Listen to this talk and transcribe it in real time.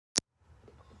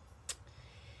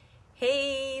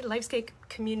Hey, Lifescape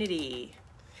community.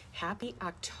 Happy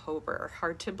October.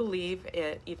 Hard to believe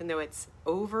it, even though it's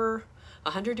over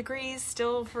 100 degrees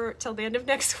still till the end of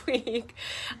next week.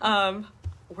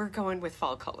 We're going with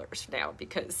fall colors now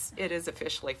because it is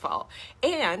officially fall.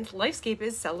 And Lifescape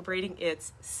is celebrating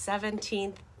its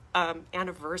 17th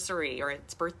anniversary, or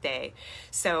its birthday.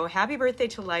 So happy birthday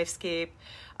to Lifescape.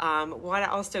 Want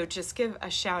to also just give a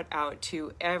shout out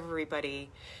to everybody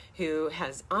who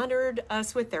has honored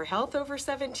us with their health over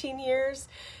 17 years,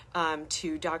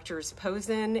 to Doctors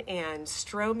Posen and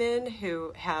Stroman,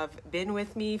 who have been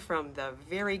with me from the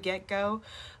very get-go,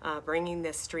 bringing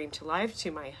this stream to life,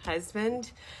 to my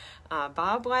husband,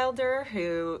 Bob Wilder,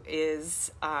 who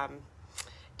is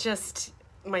just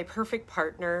my perfect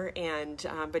partner, and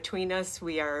between us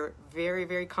we are very,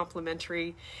 very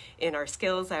complementary in our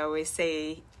skills. I always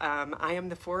say I am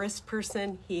the forest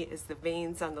person, he is the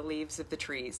veins on the leaves of the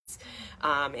trees,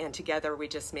 and together we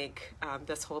just make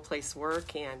this whole place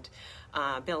work. And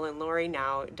Bill and Lori,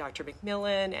 now Dr.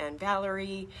 McMillan and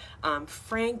Valerie,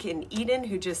 Frank and Eden,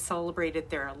 who just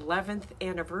celebrated their 11th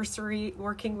anniversary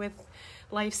working with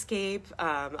Lifescape,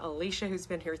 Alicia, who's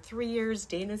been here 3 years,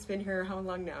 Dana's been here how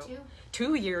long now?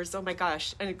 2 years. Oh my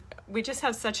gosh. And we just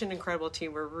have such an incredible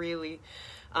team. We're really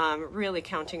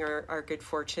counting our good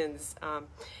fortunes.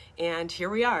 And here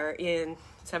we are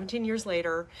 17 years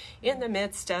later in the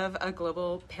midst of a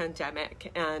global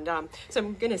pandemic. And so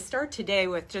I'm going to start today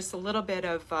with just a little bit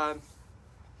of a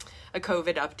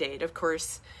COVID update. Of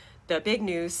course, the big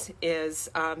news is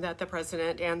that the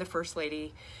President and the First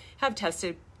Lady have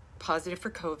tested positive for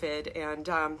COVID,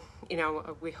 and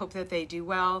we hope that they do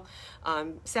well.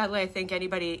 Sadly, I think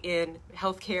anybody in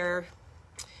healthcare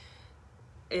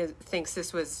thinks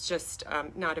this was just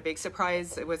not a big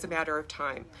surprise. It was a matter of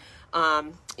time.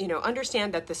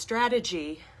 Understand that the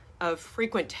strategy of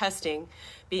frequent testing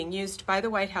being used by the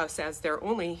White House as their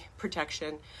only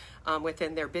protection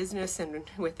within their business and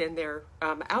within their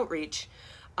outreach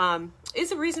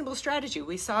is a reasonable strategy.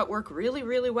 We saw it work really,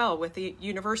 really well with the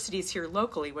universities here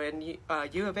locally when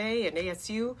U of A and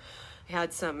ASU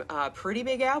had some pretty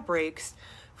big outbreaks.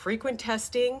 Frequent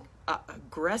testing,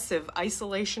 aggressive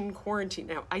isolation, quarantine.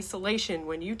 Now, isolation,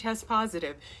 when you test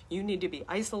positive, you need to be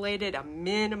isolated a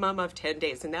minimum of 10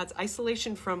 days. And that's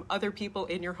isolation from other people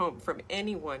in your home, from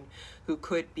anyone who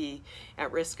could be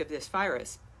at risk of this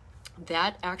virus.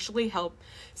 That actually helped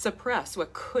suppress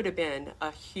what could have been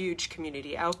a huge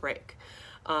community outbreak.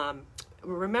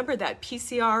 Remember that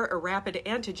PCR or rapid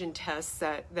antigen tests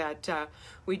that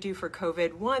we do for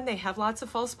COVID, one, they have lots of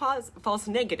false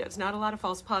negatives, not a lot of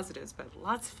false positives, but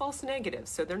lots of false negatives.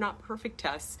 So they're not perfect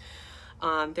tests.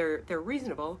 They're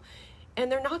reasonable,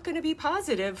 and they're not going to be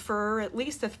positive for at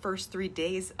least the first 3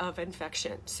 days of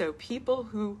infection. So people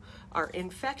who are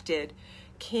infected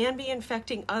can be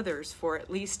infecting others for at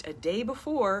least a day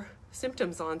before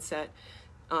symptoms onset,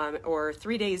 or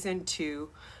 3 days into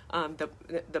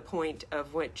the point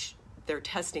of which their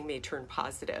testing may turn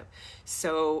positive.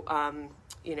 So,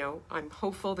 I'm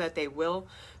hopeful that they will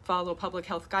follow public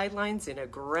health guidelines in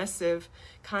aggressive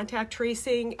contact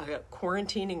tracing,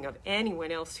 quarantining of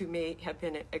anyone else who may have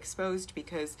been exposed,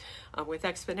 because with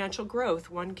exponential growth,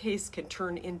 one case can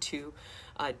turn into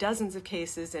dozens of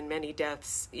cases and many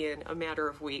deaths in a matter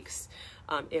of weeks,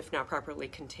 if not properly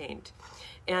contained.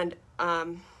 And,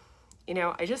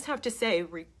 I just have to say,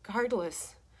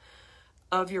 regardless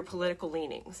of your political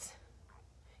leanings,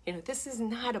 this is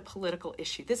not a political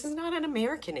issue. This is not an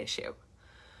American issue.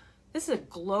 This is a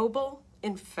global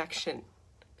infection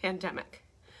pandemic.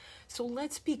 So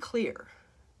let's be clear.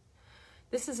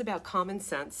 This is about common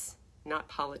sense, not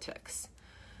politics.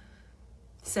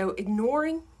 So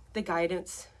ignoring the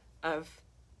guidance of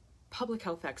public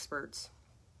health experts,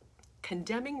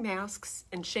 condemning masks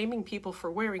and shaming people for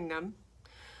wearing them,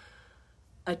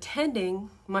 attending,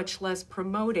 much less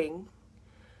promoting,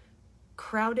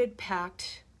 crowded,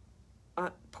 packed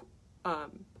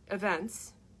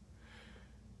events,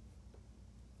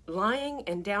 lying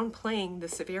and downplaying the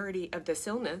severity of this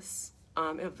illness,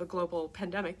 of the global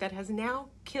pandemic that has now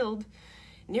killed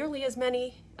nearly as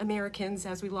many Americans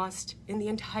as we lost in the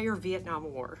entire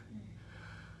Vietnam War.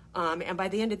 And by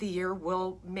the end of the year,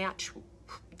 we'll match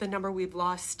the number we've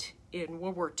lost in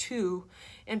World War II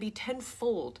and be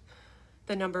tenfold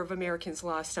the number of Americans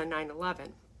lost on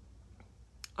 9/11.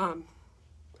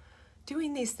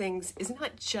 Doing these things is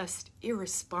not just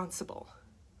irresponsible.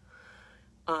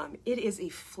 It is a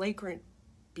flagrant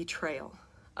betrayal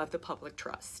of the public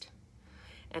trust.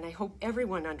 And I hope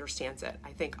everyone understands it.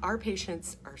 I think our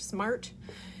patients are smart.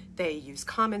 They use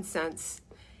common sense.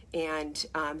 And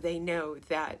they know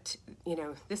that,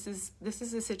 this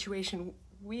is a situation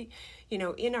we,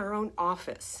 in our own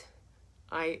office,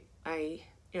 I a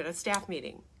staff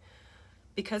meeting,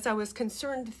 because I was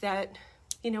concerned that,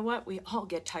 we all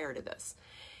get tired of this,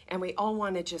 and we all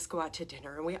want to just go out to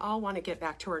dinner, and we all want to get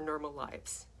back to our normal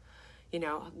lives.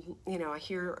 I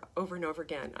hear over and over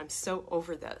again, I'm so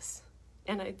over this.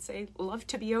 And I'd say, love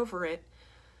to be over it,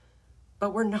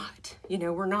 but we're not,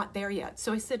 we're not there yet.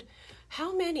 So I said,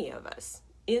 how many of us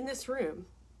in this room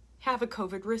have a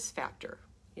COVID risk factor?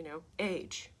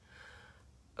 Age,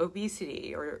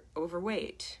 obesity or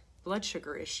overweight, blood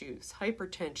sugar issues,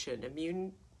 hypertension,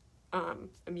 immune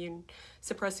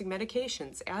suppressing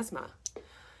medications, asthma.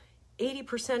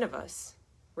 80% of us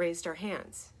raised our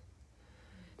hands.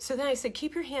 So then I said,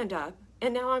 keep your hand up.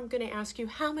 And now I'm going to ask you,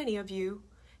 how many of you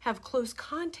have close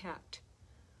contact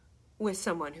with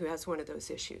someone who has one of those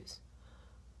issues?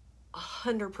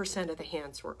 100% of the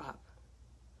hands were up.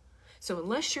 So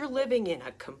unless you're living in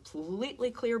a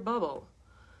completely clear bubble,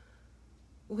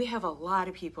 we have a lot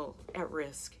of people at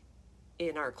risk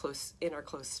in our close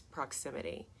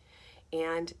proximity.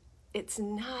 And it's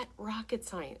not rocket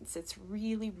science. It's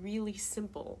really, really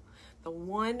simple. The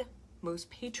one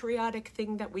most patriotic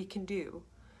thing that we can do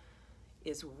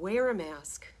is wear a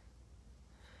mask,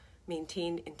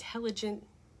 maintain intelligent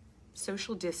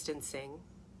social distancing,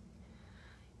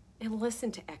 and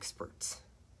listen to experts.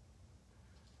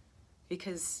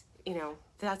 Because,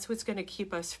 that's what's going to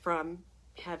keep us from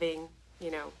having,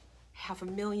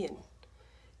 500,000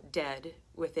 dead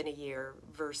within a year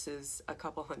versus a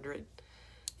couple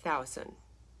 100,000.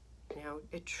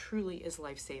 It truly is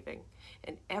life-saving.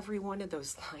 And every one of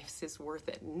those lives is worth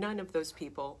it. None of those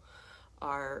people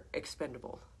are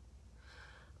expendable.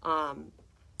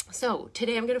 So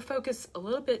today I'm going to focus a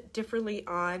little bit differently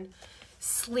on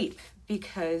sleep,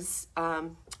 because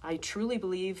I truly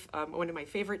believe one of my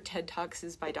favorite TED Talks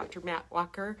is by Dr. Matt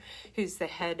Walker, who's the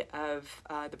head of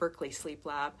the Berkeley Sleep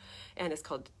Lab, and it's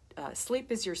called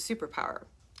Sleep is Your Superpower.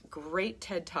 Great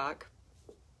TED Talk.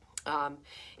 And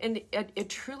it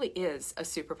truly is a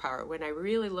superpower. When I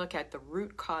really look at the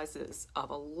root causes of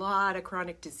a lot of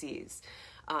chronic disease,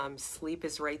 sleep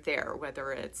is right there,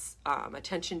 whether it's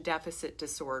attention deficit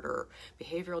disorder,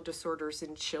 behavioral disorders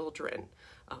in children,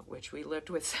 which we've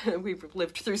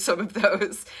lived through some of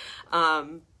those,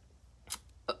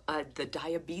 the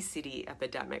diabesity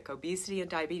epidemic. Obesity and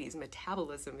diabetes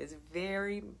metabolism is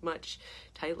very much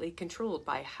tightly controlled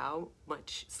by how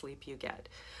much sleep you get.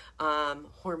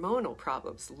 Hormonal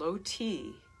problems, low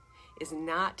T is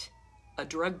not a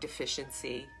drug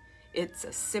deficiency, it's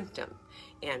a symptom.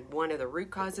 And one of the root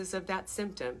causes of that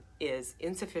symptom is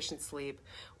insufficient sleep,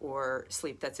 or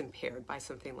sleep that's impaired by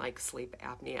something like sleep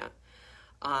apnea,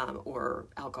 or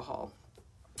alcohol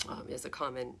is a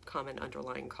common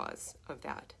underlying cause of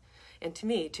that. And to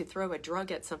me, to throw a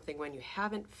drug at something when you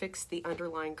haven't fixed the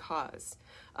underlying cause.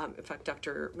 In fact,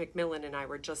 Dr. McMillan and I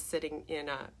were just sitting in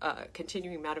a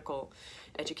continuing medical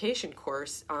education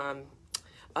course,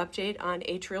 update on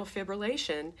atrial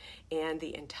fibrillation, and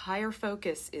the entire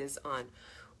focus is on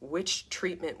which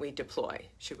treatment we deploy.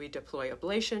 Should we deploy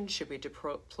ablation? Should we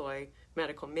deploy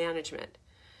medical management?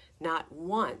 Not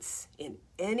once in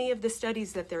any of the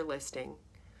studies that they're listing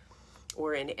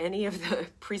or in any of the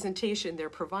presentation they're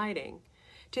providing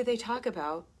do they talk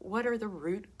about what are the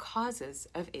root causes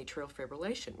of atrial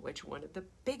fibrillation, which one of the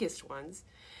biggest ones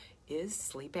is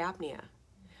sleep apnea,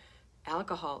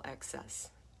 alcohol excess,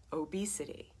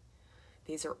 obesity.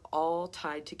 These are all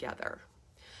tied together.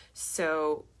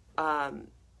 So,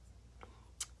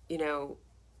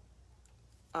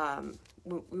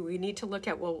 we need to look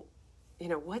at,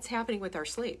 what's happening with our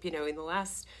sleep? In the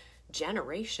last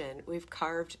generation, we've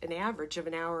carved an average of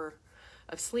an hour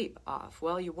of sleep off.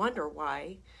 Well, you wonder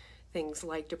why things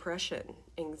like depression,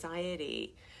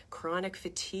 anxiety, chronic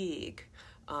fatigue,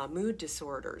 mood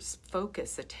disorders,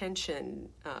 focus, attention,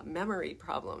 memory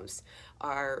problems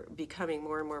are becoming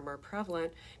more and more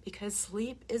prevalent, because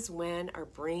sleep is when our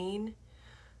brain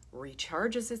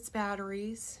recharges its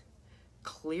batteries,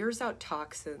 clears out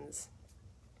toxins,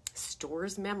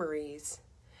 stores memories,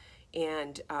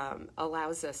 and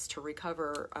allows us to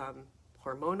recover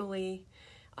hormonally,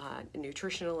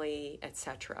 nutritionally,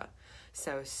 etc.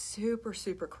 So super,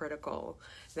 super critical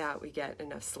that we get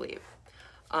enough sleep.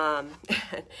 And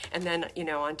then,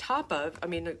 on top of,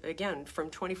 again, from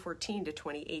 2014 to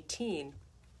 2018,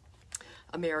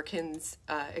 Americans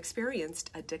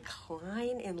experienced a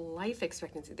decline in life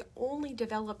expectancy, the only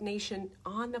developed nation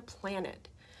on the planet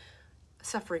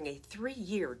suffering a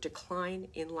 3-year decline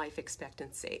in life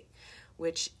expectancy,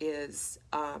 which is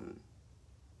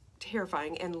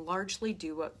terrifying and largely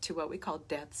due to what we call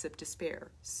deaths of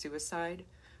despair, suicide,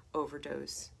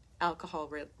 overdose,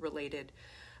 alcohol-related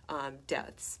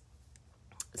deaths.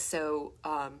 So,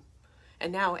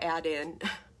 and now add in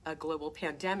a global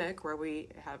pandemic where we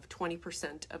have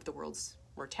 20% of the world's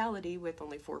mortality with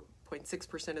only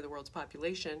 4.6% of the world's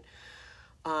population,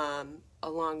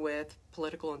 along with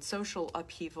political and social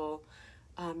upheaval.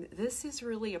 This is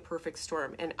really a perfect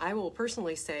storm. And I will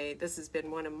personally say this has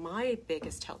been one of my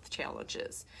biggest health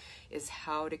challenges, is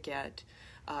how to get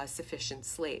sufficient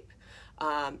sleep.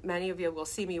 Many of you will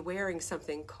see me wearing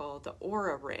something called the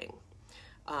Oura Ring.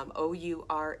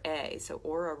 O-U-R-A, so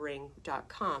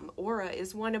auraring.com. Oura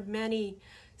is one of many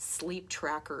sleep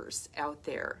trackers out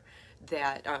there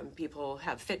that people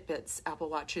have Fitbits, Apple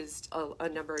Watches, a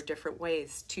number of different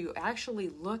ways to actually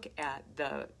look at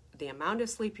the amount of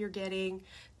sleep you're getting,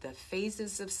 the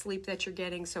phases of sleep that you're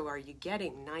getting. So are you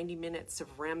getting 90 minutes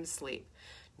of REM sleep,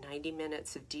 90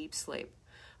 minutes of deep sleep?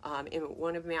 In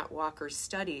one of Matt Walker's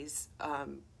studies,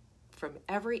 from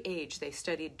every age, they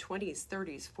studied 20s,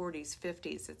 30s, 40s,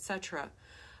 50s, etc.,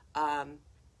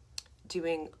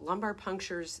 doing lumbar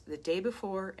punctures the day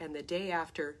before and the day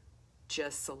after,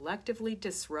 just selectively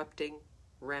disrupting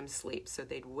REM sleep. So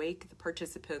they'd wake the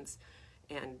participants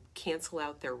and cancel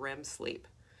out their REM sleep.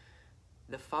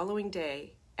 The following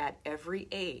day, at every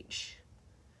age,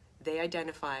 they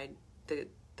identified the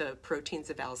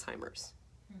proteins of Alzheimer's.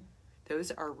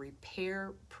 Those are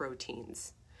repair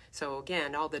proteins. So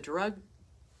again, all the drug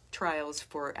trials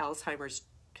for Alzheimer's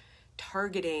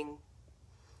targeting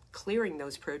clearing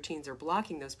those proteins or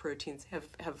blocking those proteins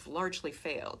have largely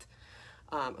failed,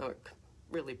 or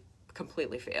really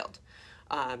completely failed,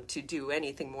 to do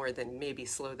anything more than maybe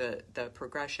slow the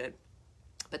progression.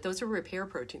 But those are repair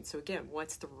proteins. So again,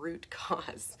 what's the root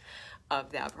cause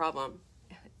of that problem?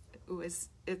 It's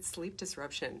sleep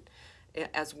disruption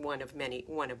as one of many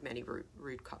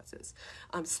root causes.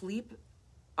 Sleep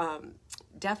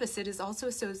deficit is also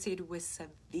associated with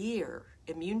severe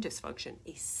immune dysfunction,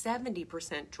 a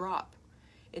 70% drop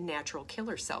in natural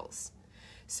killer cells.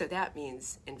 So that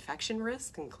means infection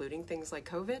risk, including things like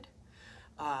COVID,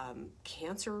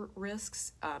 cancer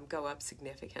risks go up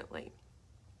significantly.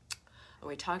 And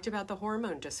we talked about the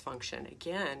hormone dysfunction.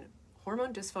 Again,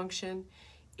 hormone dysfunction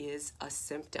is a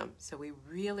symptom. So we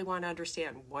really want to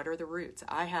understand what are the roots.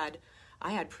 I had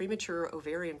premature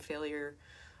ovarian failure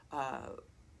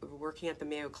working at the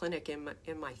Mayo Clinic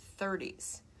in my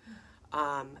 30s.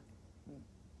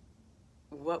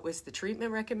 What was the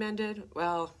treatment recommended?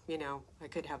 Well, I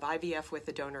could have IVF with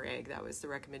a donor egg. That was the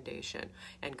recommendation,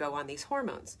 and go on these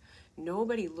hormones.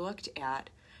 Nobody looked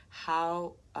at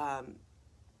how, at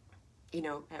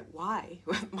why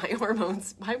my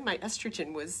hormones, why my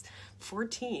estrogen was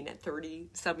 14 at 30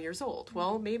 some years old.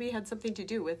 Well, maybe it had something to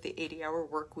do with the 80-hour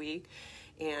work week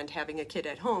and having a kid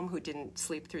at home who didn't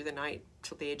sleep through the night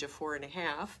till the age of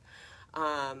 4.5,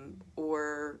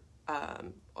 or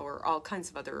all kinds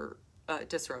of other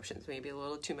disruptions, maybe a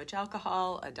little too much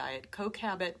alcohol, a Diet Coke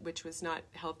habit, which was not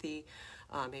healthy,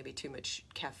 maybe too much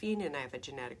caffeine, and I have a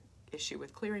genetic issue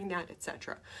with clearing that,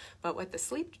 etc. But what the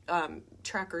sleep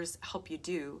trackers help you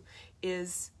do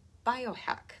is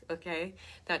biohack, okay?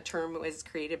 That term was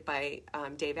created by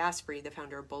Dave Asprey, the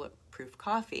founder of Bulletproof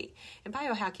Coffee. And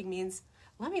biohacking means,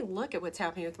 let me look at what's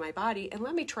happening with my body and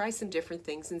let me try some different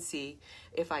things and see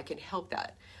if I can help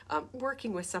that.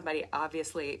 Working with somebody,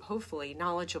 obviously, hopefully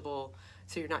knowledgeable,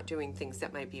 so you're not doing things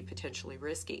that might be potentially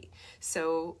risky.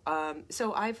 So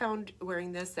I found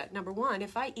wearing this that, number one,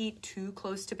 if I eat too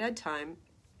close to bedtime,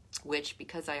 which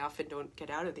because I often don't get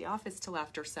out of the office till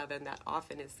after 7, that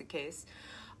often is the case,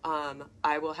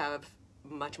 I will have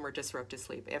much more disrupted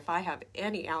sleep. If I have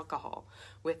any alcohol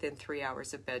within 3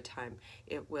 hours of bedtime,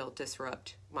 it will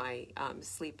disrupt my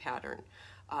sleep pattern.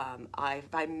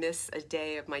 If I miss a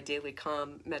day of my daily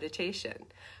calm meditation,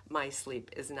 my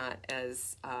sleep is not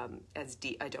as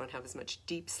deep. I don't have as much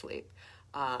deep sleep.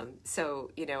 So,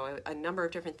 a number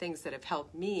of different things that have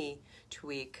helped me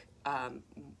tweak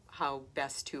how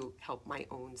best to help my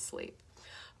own sleep.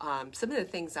 Some of the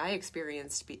things I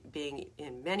experienced being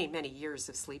in many, many years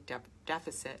of sleep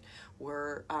deficit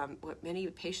were what many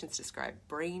patients describe: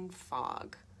 brain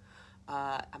fog,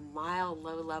 a mild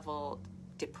low-level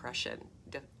depression,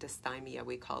 dysthymia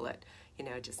we call it,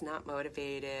 just not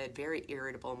motivated, very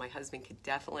irritable. My husband could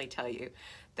definitely tell you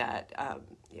that,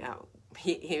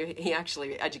 he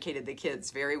actually educated the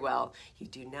kids very well. You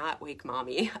do not wake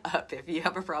mommy up. If you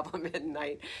have a problem at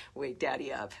night, wake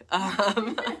daddy up.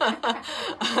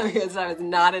 Because I was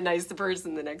not a nice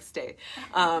person the next day.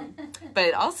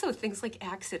 But also things like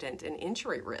accident and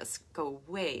injury risk go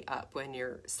way up when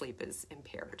your sleep is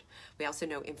impaired. We also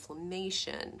know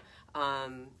inflammation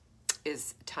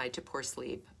is tied to poor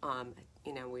sleep.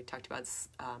 We talked about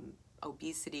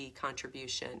obesity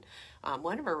contribution.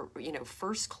 One of our,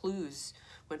 first clues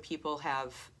when people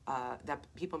have, that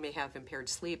people may have impaired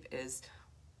sleep is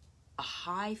a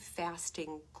high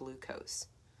fasting glucose.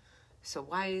 So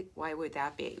why would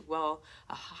that be? Well,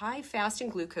 a high fasting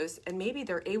glucose, and maybe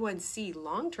their A1C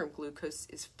long-term glucose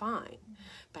is fine,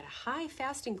 but a high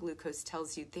fasting glucose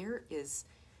tells you there is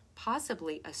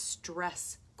possibly a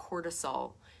stress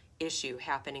cortisol issue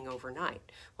happening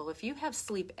overnight. Well, if you have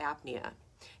sleep apnea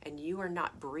and you are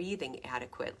not breathing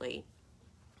adequately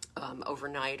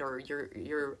overnight, or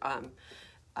you're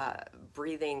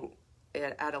breathing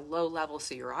at a low level,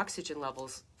 so your oxygen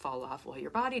levels fall off, well, your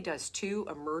body does two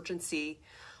emergency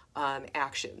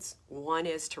actions. One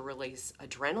is to release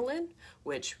adrenaline,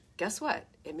 which, guess what?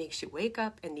 It makes you wake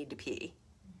up and need to pee.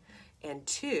 And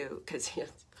two, because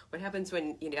what happens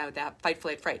when, that fight,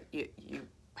 flight, fright, you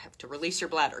have to release your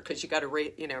bladder because you got to,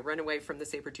 run away from the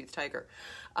saber-toothed tiger.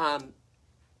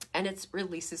 And it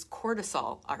releases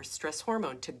cortisol, our stress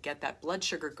hormone, to get that blood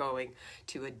sugar going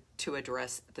to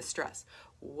address the stress.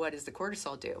 What does the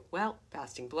cortisol do? Well,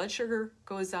 fasting blood sugar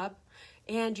goes up,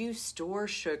 and you store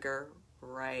sugar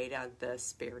right on the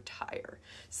spare tire.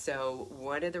 So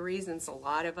one of the reasons a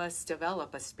lot of us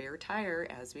develop a spare tire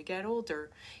as we get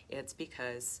older, it's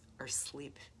because our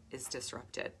sleep is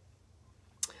disrupted.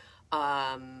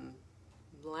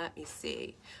 Let me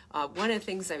see. One of the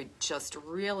things I just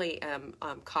really am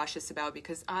cautious about,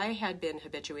 because I had been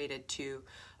habituated to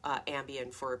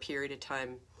Ambien for a period of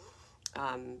time.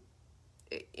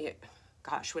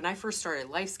 When I first started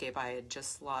Lifescape, I had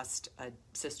just lost a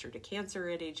sister to cancer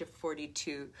at age of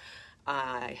 42.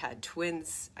 I had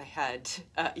twins. I had,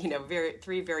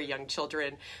 three very young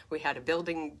children. We had a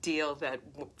building deal that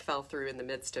fell through in the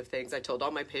midst of things. I told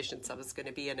all my patients I was going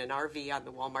to be in an RV on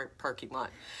the Walmart parking lot.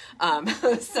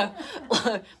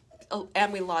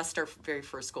 And we lost our very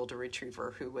first golden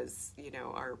retriever, who was,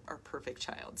 our perfect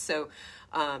child. So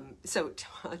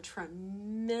a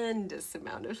tremendous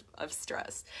amount of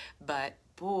stress. But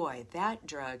boy, that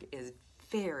drug is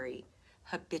very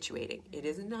habituating. It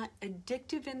is not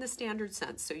addictive in the standard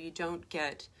sense, so you don't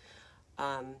get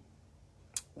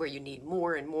where you need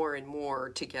more and more and more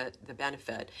to get the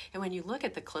benefit. And when you look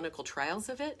at the clinical trials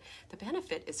of it, the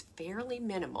benefit is fairly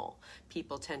minimal.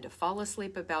 People tend to fall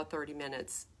asleep about 30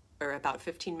 minutes or about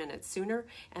 15 minutes sooner,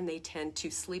 and they tend to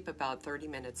sleep about 30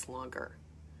 minutes longer.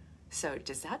 So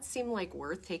does that seem like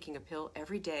worth taking a pill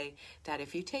every day that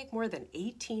if you take more than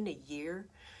 18 a year,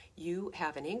 you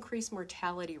have an increased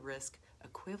mortality risk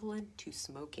equivalent to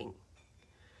smoking?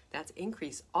 That's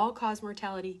increased all-cause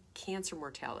mortality, cancer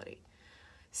mortality.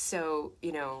 So,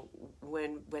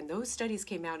 when those studies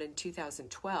came out in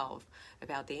 2012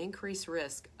 about the increased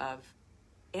risk of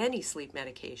any sleep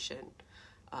medication,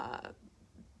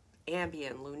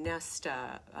 Ambien,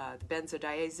 Lunesta, the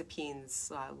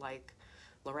benzodiazepines like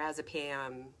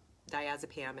lorazepam,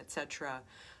 diazepam, etc.,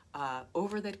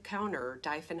 over-the-counter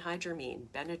diphenhydramine,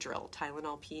 Benadryl,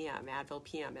 Tylenol PM, Advil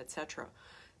PM, etc.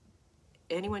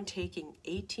 Anyone taking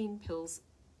 18 pills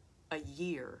a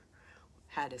year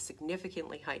had a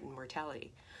significantly heightened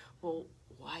mortality. Well,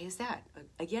 why is that?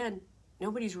 Again,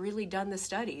 nobody's really done the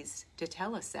studies to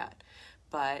tell us that.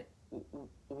 But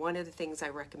one of the things I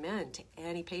recommend to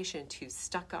any patient who's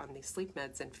stuck on these sleep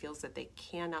meds and feels that they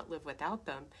cannot live without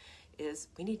them is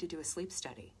we need to do a sleep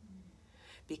study.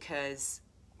 Because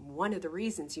one of the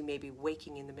reasons you may be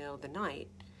waking in the middle of the night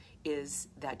is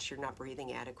that you're not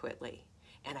breathing adequately.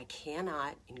 And I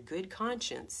cannot, in good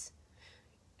conscience,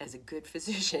 as a good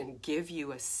physician, give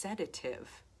you a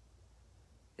sedative.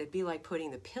 It'd be like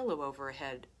putting the pillow over a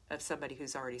head of somebody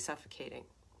who's already suffocating,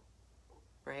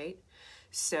 right?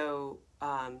 So,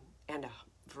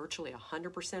 virtually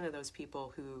 100% of those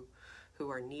people who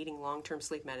are needing long-term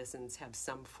sleep medicines have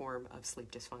some form of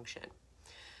sleep dysfunction.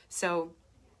 So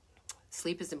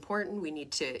sleep is important. We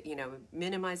need to,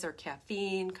 minimize our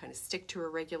caffeine, kind of stick to a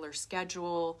regular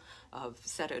schedule of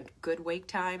set a good wake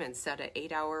time and set an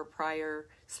 8-hour prior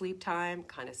sleep time,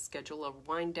 kind of schedule a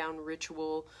wind down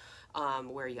ritual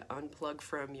where you unplug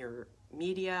from your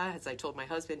media. As I told my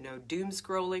husband, no doom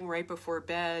scrolling right before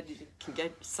bed. You can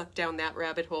get sucked down that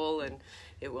rabbit hole and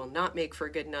it will not make for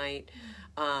a good night.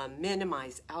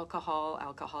 Minimize alcohol.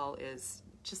 Alcohol is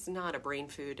just not a brain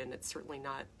food, and it's certainly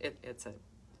not, it's a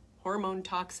hormone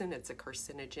toxin, it's a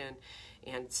carcinogen,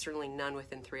 and certainly none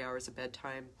within 3 hours of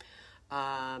bedtime.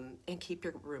 And keep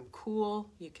your room cool.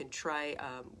 You can try,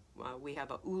 we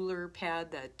have a Uller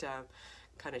pad that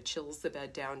kind of chills the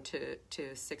bed down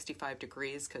to 65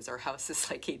 degrees because our house is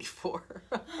like 84.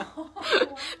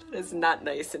 It's not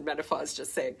nice in menopause,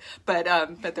 just saying. But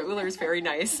the Uller is very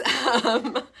nice.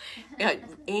 Yeah,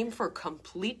 aim for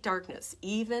complete darkness.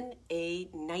 Even a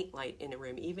night light in a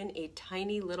room, even a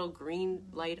tiny little green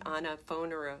light on a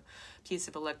phone or a piece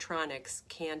of electronics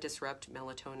can disrupt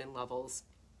melatonin levels.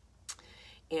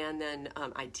 And then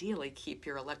ideally keep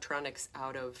your electronics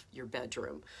out of your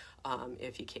bedroom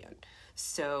if you can.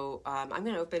 So I'm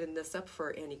going to open this up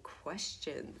for any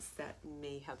questions that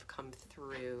may have come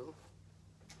through.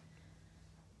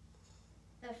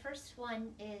 The first one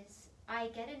is, I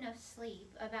get enough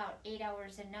sleep, about 8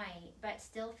 hours a night, but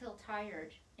still feel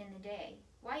tired in the day.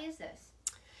 Why is this?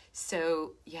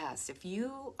 So yes, if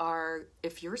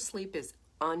your sleep is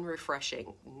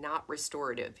unrefreshing, not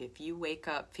restorative, if you wake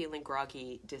up feeling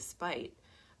groggy despite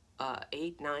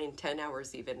 8, 9, 10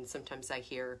 hours even, sometimes I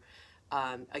hear,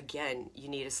 again, you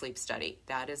need a sleep study.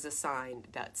 That is a sign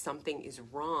that something is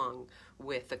wrong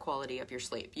with the quality of your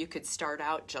sleep. You could start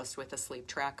out just with a sleep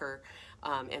tracker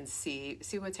and see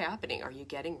what's happening. Are you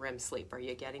getting REM sleep? Are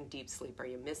you getting deep sleep? Are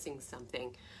you missing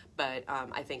something? But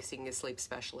I think seeing a sleep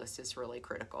specialist is really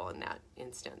critical in that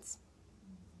instance.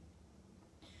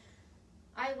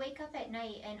 I wake up at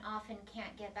night and often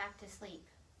can't get back to sleep.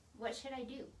 What should I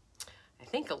do? I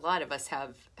think a lot of us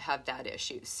have that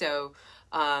issue. So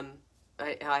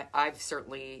I've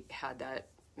certainly had that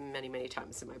many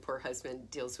times, and my poor husband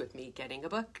deals with me getting a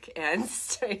book and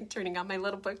turning on my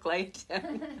little book light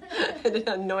and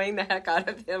annoying the heck out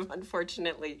of him,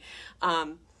 unfortunately.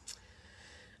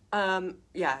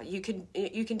 Yeah, you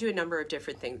can do a number of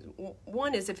different things.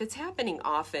 One is, if it's happening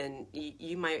often,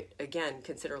 you might again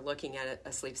consider looking at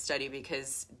a sleep study,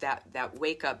 because that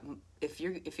wake up, if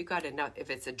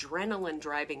it's adrenaline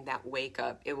driving that wake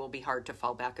up, it will be hard to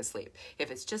fall back asleep. If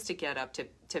it's just to get up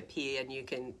to pee and you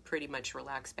can pretty much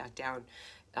relax back down,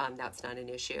 that's not an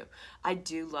issue. I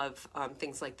do love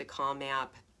things like the Calm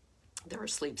app. There are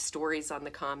sleep stories on the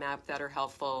Calm app that are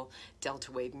helpful.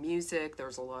 Delta wave music.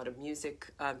 There's a lot of music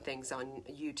things on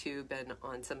YouTube and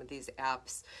on some of these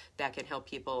apps that can help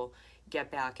people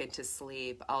get back into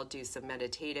sleep. I'll do some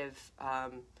meditative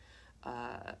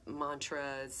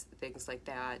mantras, things like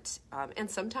that. And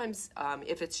sometimes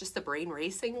if it's just the brain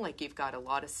racing, like you've got a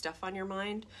lot of stuff on your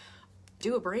mind,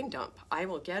 do a brain dump. I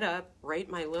will get up, write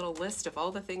my little list of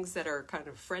all the things that are kind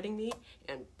of fretting me,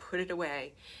 and put it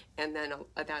away, and then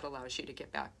that allows you to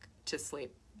get back to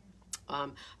sleep.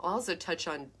 I'll also touch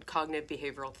on cognitive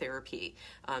behavioral therapy.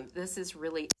 This is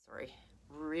really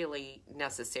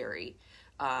necessary.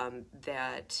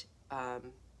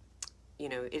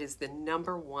 It is the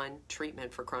 #1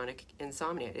 treatment for chronic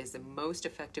insomnia. It is the most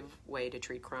effective way to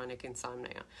treat chronic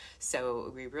insomnia.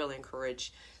 So we really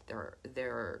encourage,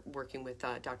 they're working with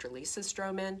Dr. Lisa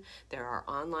Stroman. There are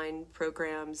online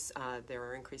programs. There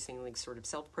are increasingly sort of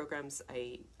self-programs.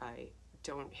 I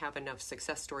don't have enough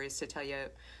success stories to tell you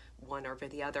one over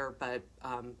the other, but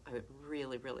I would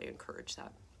really encourage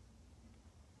that.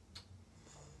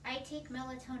 I take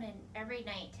melatonin every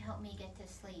night to help me get to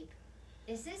sleep.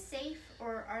 Is this safe,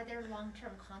 or are there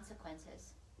long-term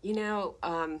consequences?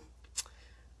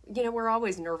 We're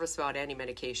always nervous about any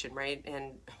medication, right?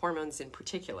 And hormones in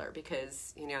particular,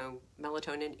 because,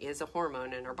 melatonin is a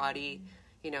hormone in our body.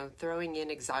 Throwing in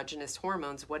exogenous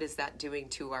hormones, what is that doing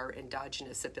to our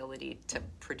endogenous ability to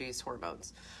produce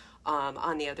hormones?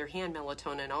 On the other hand,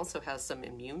 melatonin also has some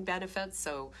immune benefits,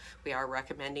 so we are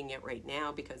recommending it right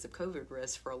now because of COVID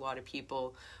risk for a lot of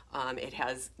people. It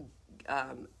has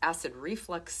acid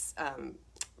reflux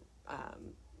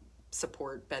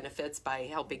support benefits by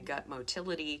helping gut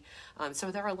motility. So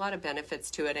there are a lot of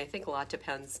benefits to it. I think a lot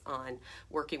depends on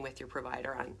working with your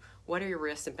provider on what are your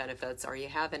risks and benefits. Are you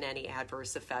having any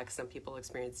adverse effects? Some people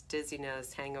experience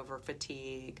dizziness, hangover,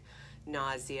 fatigue,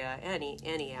 nausea,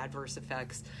 any adverse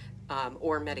effects,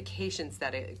 or medications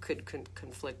that it could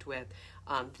conflict with.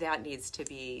 That needs to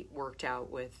be worked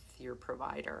out with your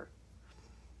provider.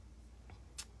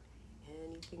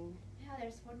 Anything? Yeah,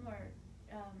 there's one more.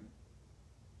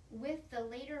 With the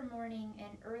later morning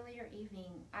and earlier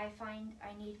evening, I find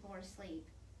I need more sleep.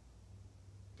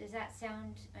 Does that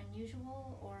sound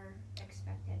unusual or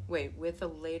expected? Wait, with the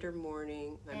later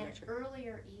morning and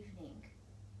earlier evening.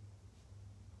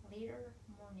 Later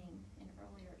morning and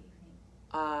earlier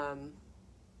evening.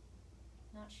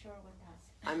 Not sure what that's.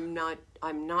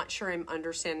 I'm not sure I'm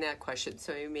understanding that question,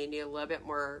 so you may need a little bit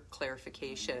more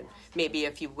clarification. Maybe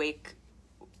if you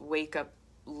wake up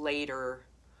later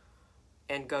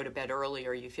and go to bed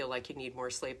earlier, you feel like you need more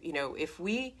sleep. You know, if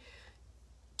we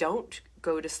don't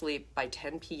go to sleep by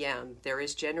 10 p.m., there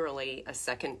is generally a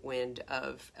second wind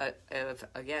of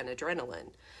again,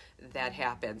 adrenaline that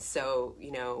happens. So,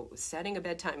 you know, setting a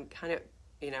bedtime kind of,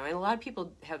 you know, and a lot of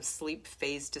people have sleep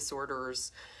phase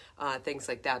disorders, things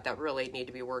like that really need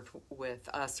to be worked with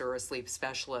us or a sleep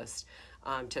specialist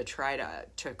to try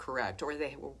to correct, or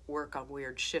they work on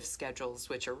weird shift schedules,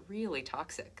 which are really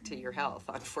toxic to your health,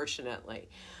 unfortunately.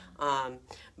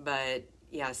 But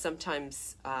yeah,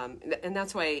 sometimes, and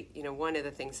that's why, you know, one of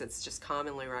the things that's just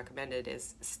commonly recommended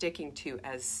is sticking to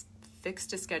as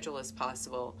fixed a schedule as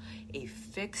possible, a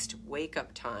fixed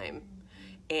wake-up time,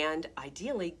 and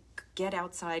ideally get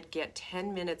outside, get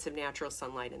 10 minutes of natural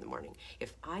sunlight in the morning.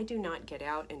 If I do not get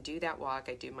out and do that walk,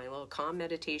 I do my little calm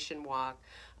meditation walk.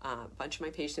 A bunch of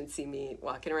my patients see me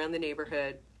walking around the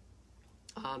neighborhood.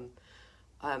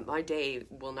 My day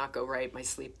will not go right. My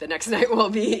sleep the next night will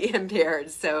be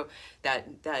impaired. So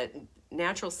that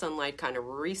natural sunlight kind of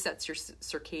resets your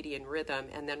circadian rhythm,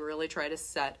 and then really try to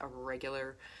set a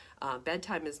regular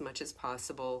bedtime as much as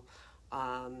possible.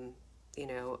 You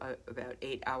know, about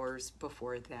 8 hours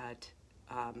before that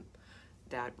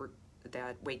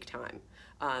wake time.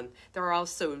 There are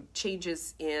also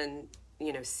changes in,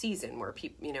 you know, season where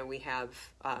people, you know, we have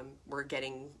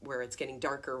where it's getting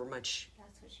darker much.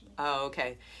 That's what she means. Oh,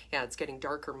 okay. Yeah, it's getting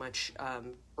darker much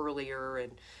earlier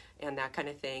and that kind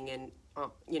of thing. And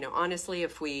you know, honestly,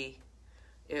 if we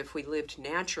lived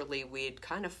naturally, we'd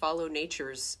kind of follow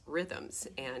nature's rhythms,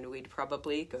 and we'd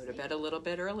probably go to bed a little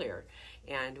bit earlier,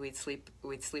 and we'd sleep a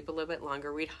little bit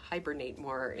longer. We'd hibernate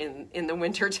more in the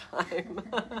winter time.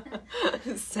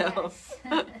 So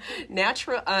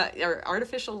natural or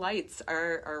artificial lights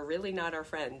are really not our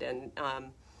friend, and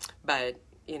but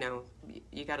you know,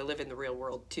 you got to live in the real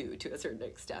world too, to a certain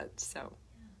extent. So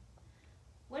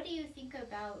what do you think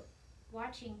about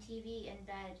watching TV in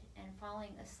bed and falling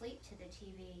asleep to the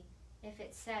TV if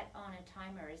it's set on a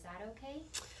timer? Is that okay?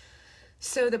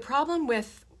 So the problem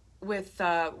with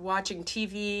watching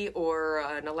TV or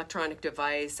an electronic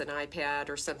device, an iPad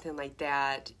or something like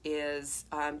that, is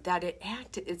that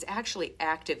it's actually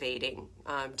activating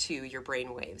to your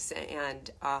brain waves, and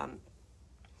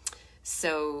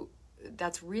so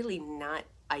that's really not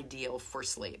ideal for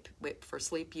sleep. For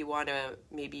sleep, you want to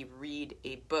maybe read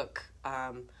a book,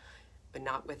 but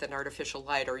not with an artificial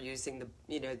light, or using the,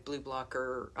 you know, blue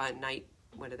blocker night,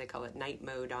 what do they call it, night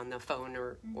mode on the phone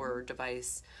or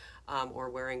device, or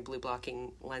wearing blue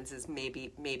blocking lenses may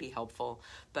be helpful.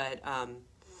 But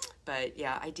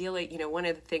yeah, ideally, you know, one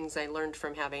of the things I learned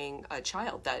from having a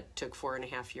child that took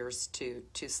 4.5 years to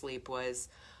sleep was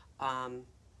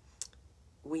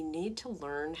we need to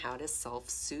learn how to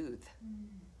self-soothe.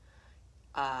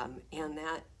 And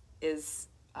that is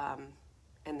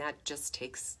and that just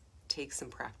takes some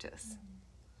practice.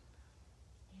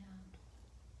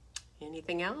 Yeah.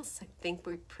 Anything else? I think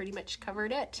we pretty much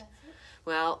covered it.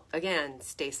 Well, again,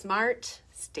 stay smart,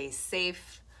 stay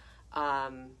safe.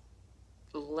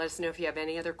 Let us know if you have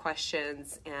any other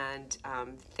questions, and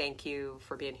thank you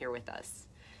for being here with us.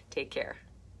 Take care.